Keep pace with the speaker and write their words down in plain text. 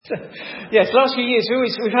Yes, last few years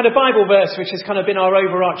we've had a Bible verse which has kind of been our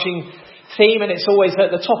overarching theme, and it's always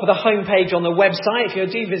at the top of the homepage on the website. If you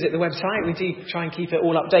do visit the website, we do try and keep it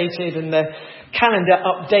all updated and the calendar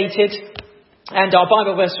updated. And our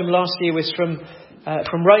Bible verse from last year was from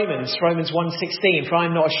Romans 1:16. For I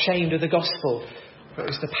am not ashamed of the gospel, for it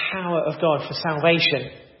was the power of God for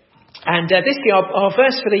salvation. And this year our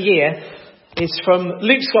verse for the year is from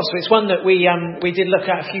Luke's Gospel. It's one that we did look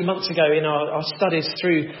at a few months ago in our studies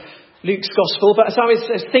through Luke's Gospel. But as I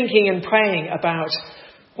was thinking and praying about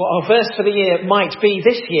what our verse for the year might be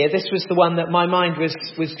this year, this was the one that my mind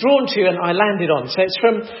was drawn to and I landed on. So it's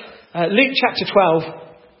from Luke chapter 12,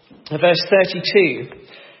 verse 32.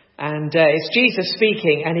 And it's Jesus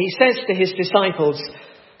speaking, and he says to his disciples,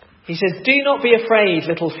 he says, "Do not be afraid,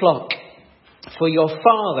 little flock, for your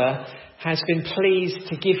Father has been pleased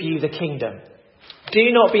to give you the kingdom.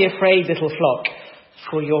 Do not be afraid, little flock,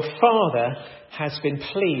 for your Father has been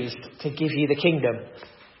pleased to give you the kingdom."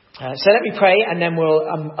 So let me pray, and then we'll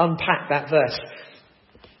unpack that verse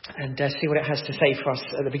and see what it has to say for us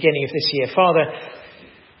at the beginning of this year. Father,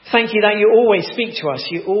 thank you that you always speak to us.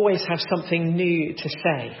 You always have something new to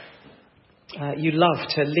say. You love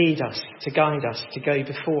to lead us, to guide us, to go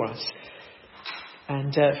before us.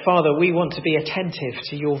 And Father, we want to be attentive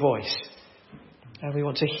to your voice. We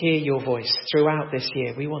want to hear your voice throughout this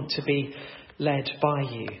year. We want to be led by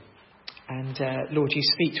you. And Lord, you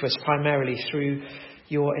speak to us primarily through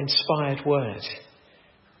your inspired word.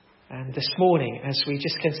 And this morning, as we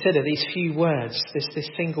just consider these few words, this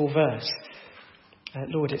single verse,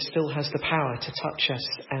 Lord, it still has the power to touch us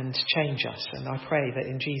and change us. And I pray that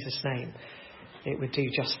in Jesus' name, it would do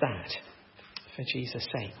just that. For Jesus'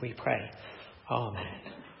 sake, we pray. Amen.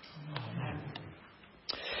 Amen.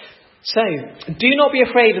 So, do not be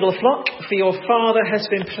afraid, little flock, for your Father has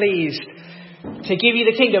been pleased to give you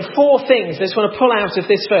the kingdom. 4 things I just want to pull out of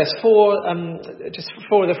this verse. 4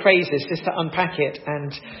 of the phrases, just to unpack it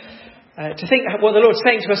and to think what the Lord's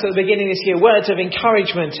saying to us at the beginning of this year. Words of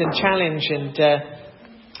encouragement and challenge. And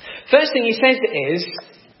first thing he says is,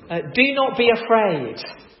 do not be afraid.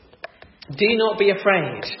 Do not be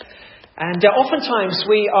afraid. And oftentimes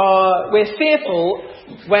we're fearful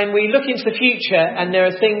when we look into the future and there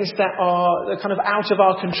are things that are kind of out of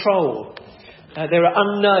our control. There are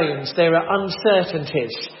unknowns, there are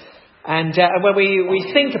uncertainties. And when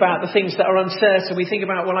we think about the things that are uncertain, we think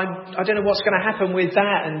about, well, I don't know what's going to happen with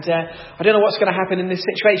that, and I don't know what's going to happen in this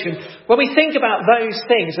situation. When we think about those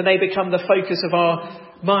things and they become the focus of our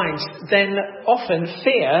minds, then often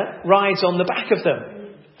fear rides on the back of them.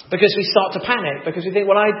 Because we start to panic, because we think,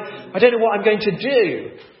 well, I don't know what I'm going to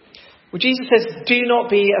do. Well, Jesus says, do not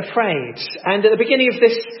be afraid. And at the beginning of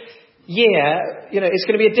this year, it's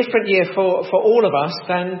going to be a different year for all of us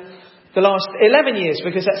than the last 11 years,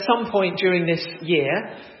 because at some point during this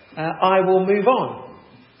year, I will move on.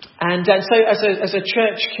 And so as a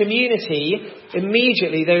church community,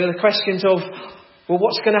 immediately there are the questions of, well,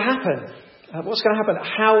 what's going to happen? What's going to happen?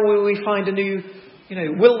 How will we find a new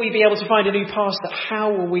will we be able to find a new pastor?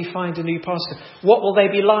 How will we find a new pastor? What will they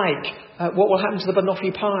be like? What will happen to the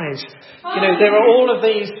banoffee pies? There are all of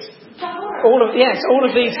these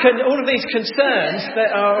concerns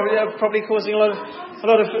that are probably causing a lot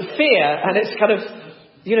of fear, and it's kind of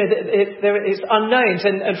there is unknowns,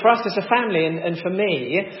 and for us as a family, and for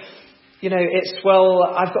me, it's,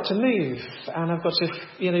 well, I've got to move, and I've got to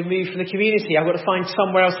move from the community. I've got to find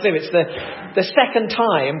somewhere else to live. It's the second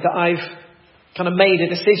time that I've kind of made a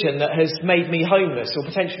decision that has made me homeless, or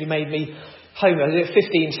potentially made me homeless.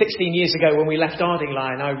 16 years ago when we left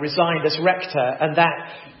Ardingline, I resigned as rector, and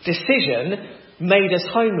that decision made us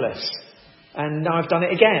homeless. And now I've done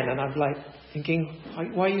it again, and I'm like thinking,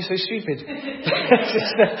 why are you so stupid?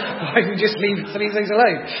 I can just leave things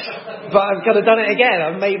alone. But I've kind of done it again.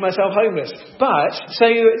 I've made myself homeless. But so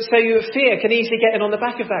fear can easily get in on the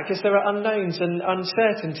back of that, because there are unknowns and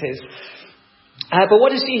uncertainties. But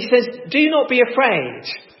what does he says? Do not be afraid.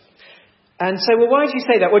 And so, well, why does he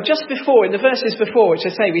say that? Well, just before, in the verses before, which I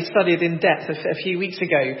say we studied in depth a few weeks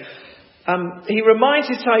ago, he reminds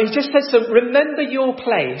his time. He just says, remember your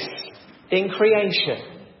place in creation.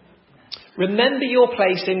 Remember your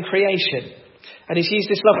place in creation. And he's used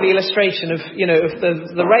this lovely illustration of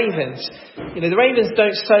the ravens. The ravens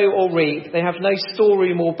don't sow or reap. They have no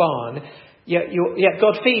storeroom or barn. Yet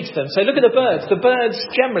God feeds them. So look at the birds. The birds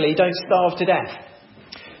generally don't starve to death.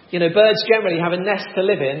 Birds generally have a nest to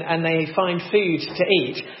live in, and they find food to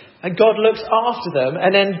eat. And God looks after them.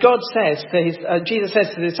 And then Jesus says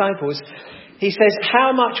to the disciples, he says,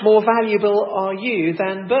 how much more valuable are you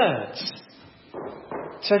than birds?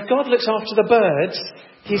 So if God looks after the birds,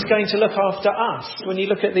 he's going to look after us. When you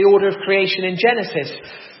look at the order of creation in Genesis,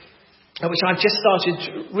 which I've just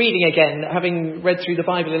started reading again, having read through the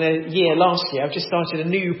Bible in a year last year. I've just started a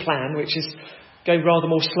new plan, which is going rather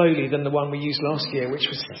more slowly than the one we used last year, which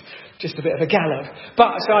was just a bit of a gallop.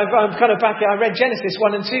 But so I'm kind of back. I read Genesis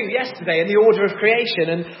 1 and 2 yesterday in the order of creation,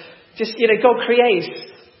 and just, God creates,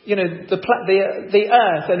 the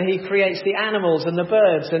earth, and he creates the animals and the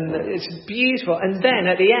birds, and it's beautiful. And then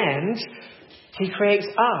at the end, he creates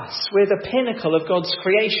us. We're the pinnacle of God's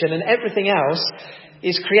creation, and everything else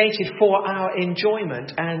is created for our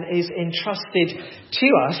enjoyment and is entrusted to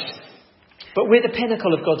us. But we're the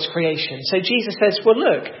pinnacle of God's creation. So Jesus says, well,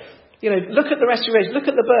 look at the rest of creation. Look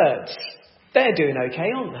at the birds. They're doing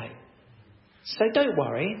okay, aren't they? So don't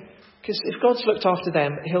worry, because if God's looked after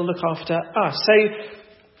them, he'll look after us. So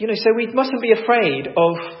we mustn't be afraid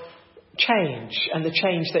of change and the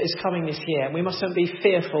change that is coming this year. And we mustn't be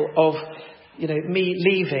fearful of, me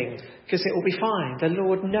leaving, because it will be fine. The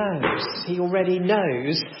Lord knows. He already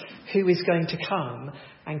knows who is going to come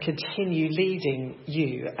and continue leading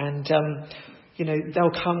you. And,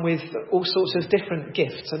 they'll come with all sorts of different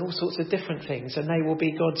gifts and all sorts of different things. And they will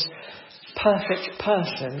be God's perfect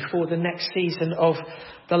person for the next season of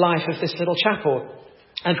the life of this little chapel.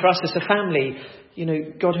 And for us as a family,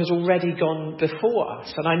 God has already gone before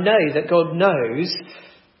us. And I know that God knows,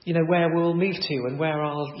 where we'll move to and where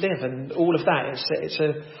I'll live and all of that.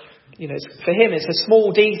 For him, it's a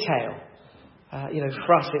small detail.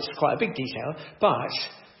 For us, it's quite a big detail, but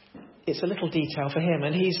it's a little detail for him,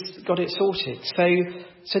 and he's got it sorted.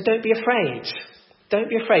 So don't be afraid. Don't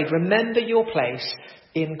be afraid. Remember your place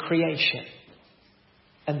in creation.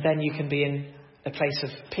 And then you can be in a place of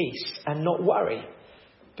peace and not worry.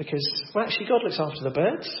 Because, actually, God looks after the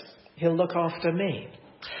birds. He'll look after me.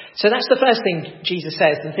 So that's the first thing Jesus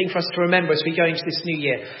says, and the thing for us to remember as we go into this new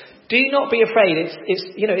year. Do not be afraid.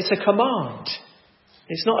 It's a command.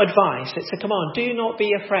 It's not advice. It's a command. Do not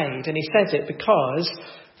be afraid. And he says it because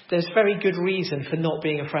there's very good reason for not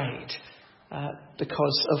being afraid,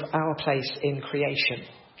 because of our place in creation.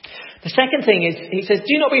 The second thing is, he says,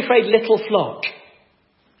 do not be afraid, little flock.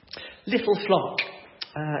 Little flock.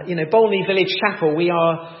 Bolney Village Chapel, we're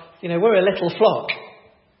a little flock.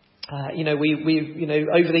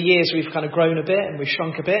 Over the years we've kind of grown a bit and we've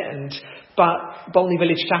shrunk a bit, but Bolney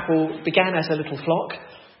Village Chapel began as a little flock.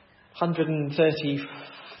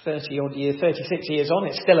 36 years on,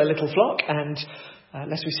 it's still a little flock, and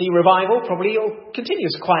unless we see revival, probably it'll continue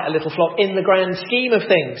as quite a little flock in the grand scheme of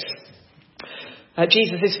things.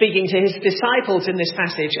 Jesus is speaking to his disciples in this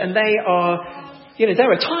passage, and they are,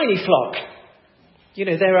 they're a tiny flock.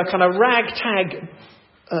 They're a kind of ragtag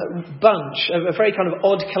bunch, a very kind of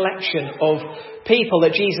odd collection of people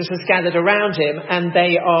that Jesus has gathered around him, and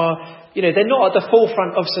they are, they're not at the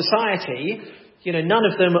forefront of society. None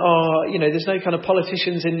of them are, there's no kind of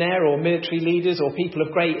politicians in there or military leaders or people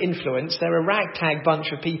of great influence. They're a ragtag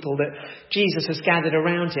bunch of people that Jesus has gathered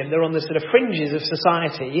around him. They're on the sort of fringes of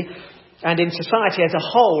society, and in society as a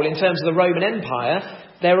whole, in terms of the Roman Empire,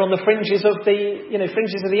 they're on the fringes of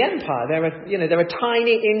the empire. They're a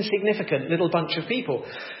tiny, insignificant little bunch of people.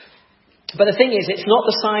 But the thing is, it's not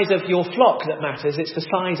the size of your flock that matters, it's the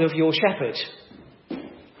size of your shepherd.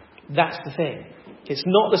 That's the thing. It's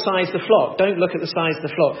not the size of the flock. Don't look at the size of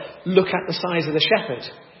the flock. Look at the size of the shepherd.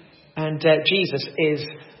 And Jesus is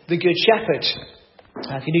the good shepherd.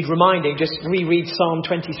 If you need reminding, just reread Psalm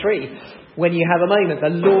 23. When you have a moment,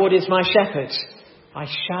 the Lord is my shepherd. I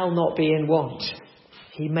shall not be in want.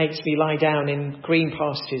 He makes me lie down in green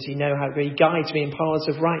pastures. He guides me in paths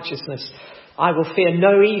of righteousness. I will fear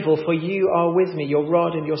no evil, for you are with me. Your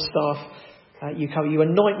rod and your staff, you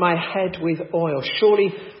anoint my head with oil.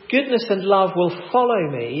 Surely goodness and love will follow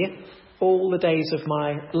me all the days of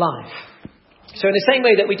my life. So in the same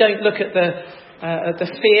way that we don't look at the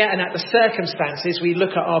fear and at the circumstances, we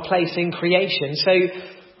look at our place in creation. So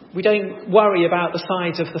we don't worry about the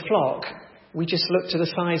size of the flock. We just look to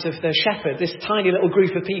the size of the shepherd, this tiny little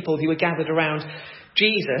group of people who were gathered around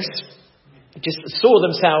Jesus, just saw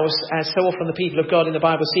themselves, as so often the people of God in the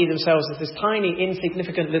Bible see themselves as this tiny,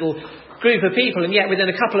 insignificant little group of people. And yet within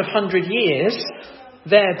a couple of 100 years,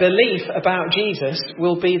 their belief about Jesus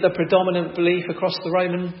will be the predominant belief across the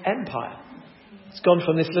Roman Empire. It's gone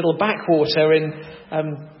from this little backwater in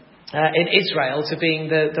Israel to being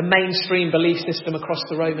the mainstream belief system across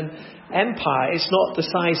the Roman Empire. It's not the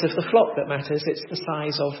size of the flock that matters, it's the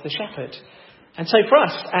size of the shepherd. And so for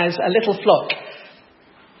us, as a little flock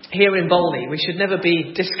here in Bolney, we should never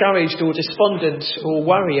be discouraged or despondent or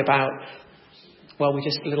worry about, we're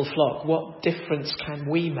just a little flock. What difference can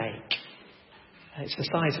we make? It's the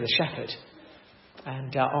size of the shepherd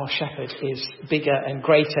And our shepherd is bigger and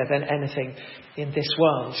greater than anything in this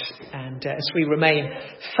world. And as we remain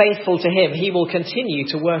faithful to him, he will continue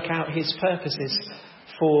to work out his purposes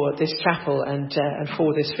for this chapel and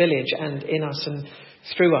for this village and in us and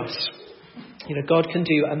through us. God can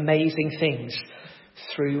do amazing things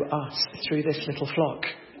through us, through this little flock.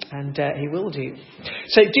 And he will do.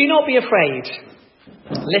 So do not be afraid,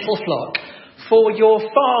 little flock, for your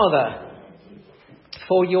Father.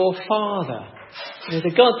 For your Father.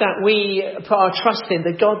 The God that we put our trust in,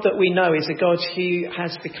 the God that we know, is a God who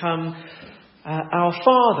has become our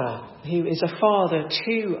Father, who is a Father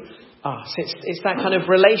to us. It's that kind of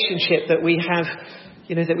relationship that we have,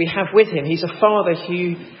 that we have with him. He's a Father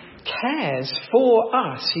who cares for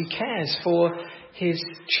us, who cares for his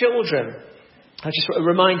children. I just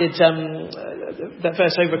reminded that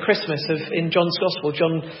verse over Christmas in John's Gospel,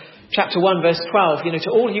 John chapter 1, verse 12. To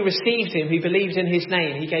all who received him, who believed in his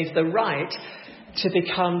name, he gave the right to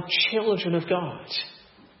become children of God.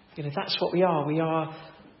 That's what we are. We are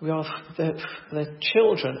the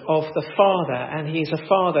children of the Father, and he is a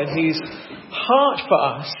Father whose heart for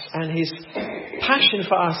us and his passion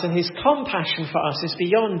for us and his compassion for us is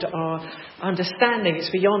beyond our understanding. It's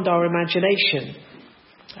beyond our imagination.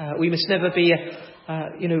 We must never be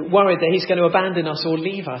worried that he's going to abandon us or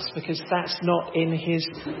leave us, because that's not in his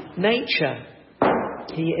nature.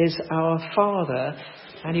 He is our Father,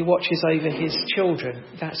 and he watches over his children.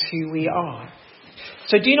 That's who we are.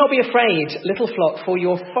 So do not be afraid, little flock, for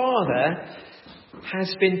your Father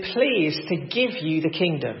has been pleased to give you the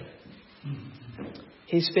kingdom.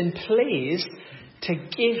 He's been pleased to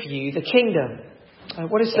give you the kingdom.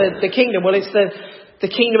 What is the kingdom? Well, it's the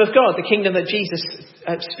kingdom of God, the kingdom that Jesus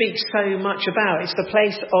speaks so much about. It's the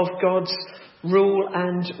place of God's rule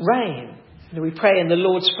and reign. We pray in the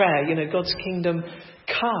Lord's Prayer, God's kingdom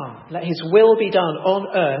come. Let his will be done on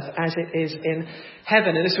earth as it is in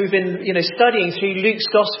heaven. And as we've been, studying through Luke's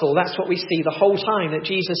gospel, that's what we see the whole time, that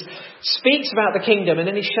Jesus speaks about the kingdom, and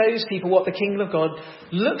then he shows people what the kingdom of God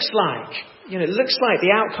looks like. It looks like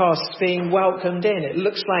the outcasts being welcomed in. It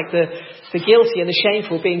looks like the guilty and the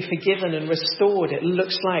shameful being forgiven and restored. It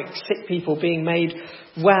looks like sick people being made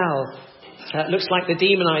well. It looks like the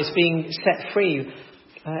demonized being set free.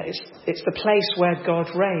 It's the place where God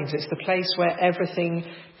reigns. It's the place where everything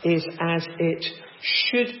is as it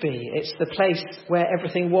should be. It's the place where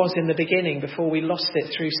everything was in the beginning before we lost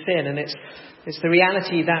it through sin. And it's the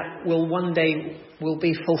reality that will one day will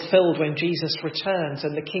be fulfilled when Jesus returns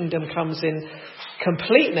and the kingdom comes in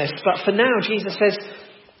completeness. But for now, Jesus says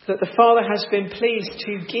that the Father has been pleased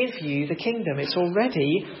to give you the kingdom. It's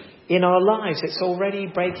already in our lives. It's already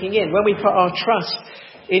breaking in. When we put our trust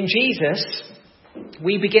in Jesus,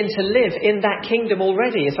 we begin to live in that kingdom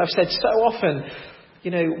already. As I've said so often,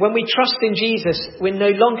 when we trust in Jesus, we're no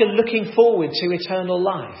longer looking forward to eternal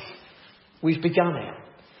life. We've begun it.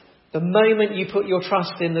 The moment you put your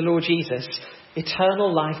trust in the Lord Jesus,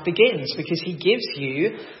 eternal life begins, because he gives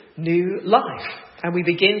you new life. And we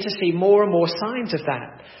begin to see more and more signs of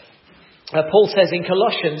that. Paul says in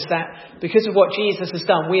Colossians that because of what Jesus has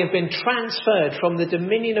done, we have been transferred from the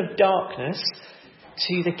dominion of darkness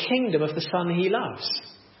to the kingdom of the Son he loves.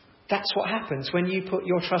 That's what happens when you put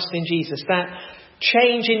your trust in Jesus. That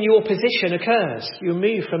change in your position occurs. You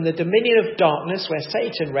move from the dominion of darkness, where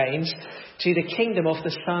Satan reigns, to the kingdom of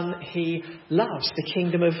the Son he loves, the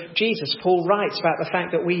kingdom of Jesus. Paul writes about the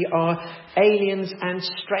fact that we are aliens and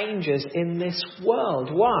strangers in this world.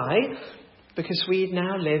 Why? Because we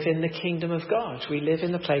now live in the kingdom of God. We live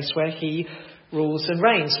in the place where he rules and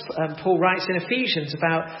reigns. Paul writes in Ephesians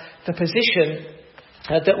about the position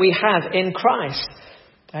that we have in Christ.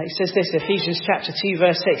 He says this, Ephesians chapter 2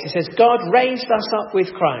 verse 6. He says, God raised us up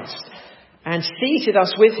with Christ and seated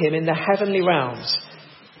us with him in the heavenly realms,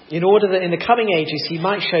 in order that in the coming ages he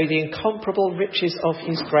might show the incomparable riches of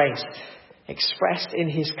his grace, expressed in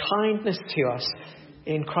his kindness to us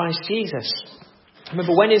in Christ Jesus.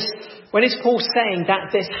 Remember, when is Paul saying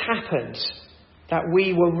that this happened? That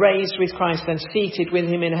we were raised with Christ and seated with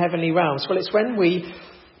him in heavenly realms? Well, it's when we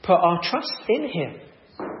put our trust in him.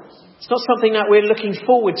 It's not something that we're looking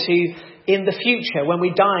forward to in the future when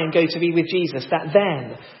we die and go to be with Jesus, that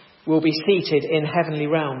then we'll be seated in heavenly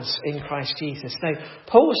realms in Christ Jesus. No,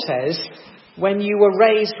 Paul says when you were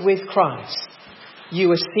raised with Christ, you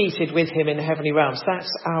were seated with him in heavenly realms.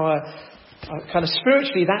 That's our kind of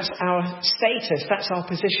spiritually, that's our status. That's our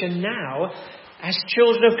position now as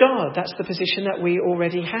children of God. That's the position that we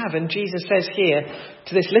already have. And Jesus says here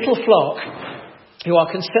to this little flock who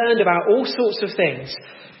are concerned about all sorts of things,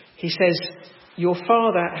 he says, your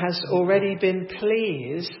Father has already been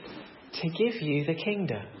pleased to give you the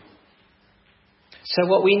kingdom. So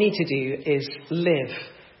what we need to do is live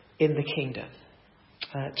in the kingdom,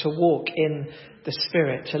 to walk in the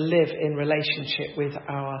Spirit, to live in relationship with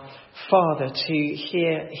our Father, to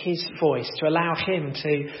hear his voice, to allow him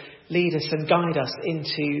to lead us and guide us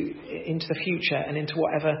into the future and into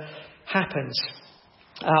whatever happens.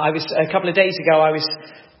 A couple of days ago, I was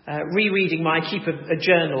rereading I keep a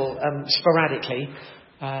journal sporadically,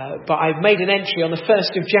 but I've made an entry on the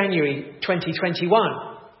 1st of January 2021.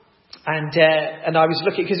 And I was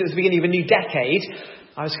looking, because it was the beginning of a new decade,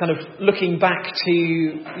 I was kind of looking back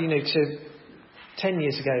to 10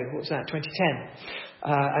 years ago. What was that? 2010.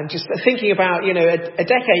 And just thinking about, a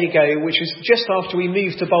decade ago, which was just after we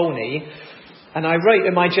moved to Bolney. And I wrote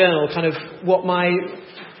in my journal kind of what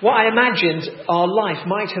I imagined our life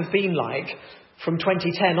might have been like from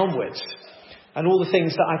 2010 onwards. And all the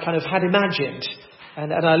things that I kind of had imagined.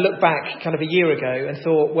 And I looked back kind of a year ago and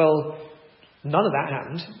thought, well, none of that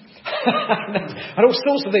happened. And all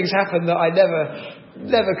sorts of things happened that I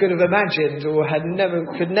never could have imagined or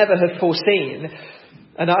could never have foreseen.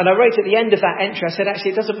 And I wrote at the end of that entry, I said,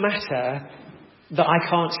 actually, it doesn't matter that I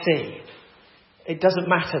can't see. It doesn't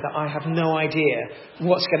matter that I have no idea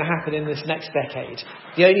what's going to happen in this next decade.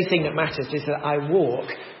 The only thing that matters is that I walk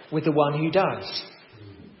with the one who does.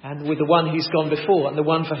 And with the one who's gone before, and the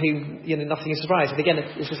one for whom, nothing is a surprise. And again,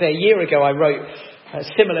 as I say, a year ago I wrote a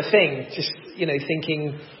similar thing, just,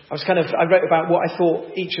 thinking, I wrote about what I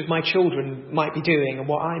thought each of my children might be doing and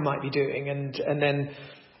what I might be doing, and then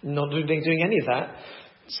not doing any of that.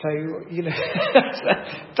 So,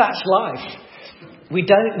 that's life. We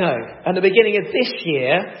don't know. At the beginning of this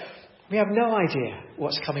year, we have no idea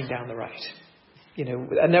what's coming down the road.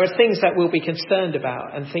 And there are things that we'll be concerned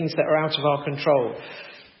about and things that are out of our control.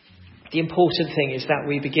 The important thing is that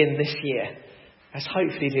we begin this year, as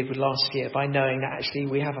hopefully did with last year, by knowing that actually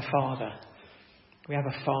we have a Father. We have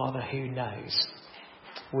a Father who knows.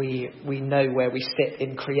 We know where we sit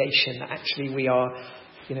in creation. That actually we are,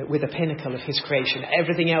 we're the pinnacle of his creation.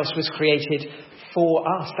 Everything else was created for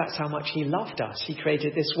us. That's how much he loved us. He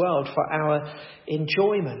created this world for our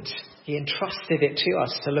enjoyment. He entrusted it to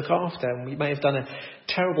us to look after. And we may have done a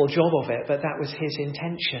terrible job of it, but that was his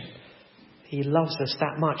intention. He loves us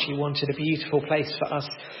that much. He wanted a beautiful place for us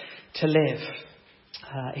to live.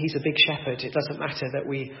 He's a big shepherd. It doesn't matter that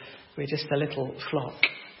we're just a little flock.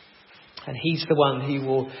 And he's the one who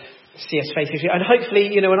will see us faithfully. And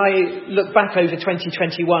hopefully, when I look back over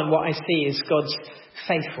 2021, what I see is God's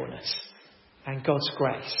faithfulness and God's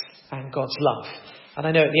grace and God's love. And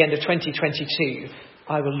I know at the end of 2022,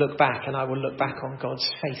 I will look back on God's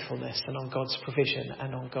faithfulness and on God's provision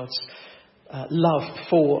and on God's love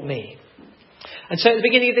for me. And so at the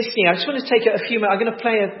beginning of this year, I just want to take a few minutes. I'm going to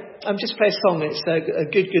play a song. It's a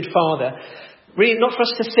good Father. Really not for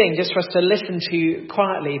us to sing, just for us to listen to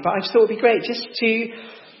quietly. But I just thought it would be great just to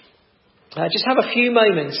just have a few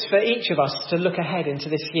moments for each of us to look ahead into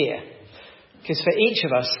this year. Because for each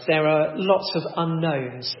of us, there are lots of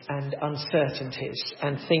unknowns and uncertainties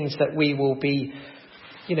and things that we will be,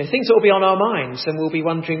 things that will be on our minds. And we'll be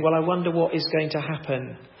wondering, well, I wonder what is going to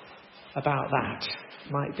happen about that.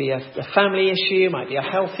 Might be a family issue, might be a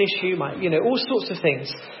health issue, all sorts of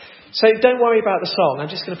things. So don't worry about the song. I'm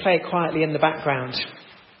just going to play it quietly in the background. So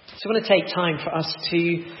I want to take time for us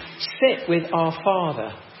to sit with our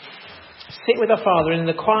Father. Sit with our Father, and in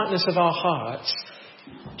the quietness of our hearts,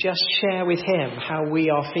 just share with him how we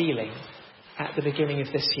are feeling at the beginning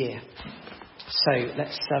of this year. So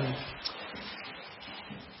let's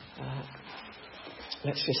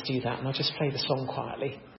just do that, and I'll just play the song quietly.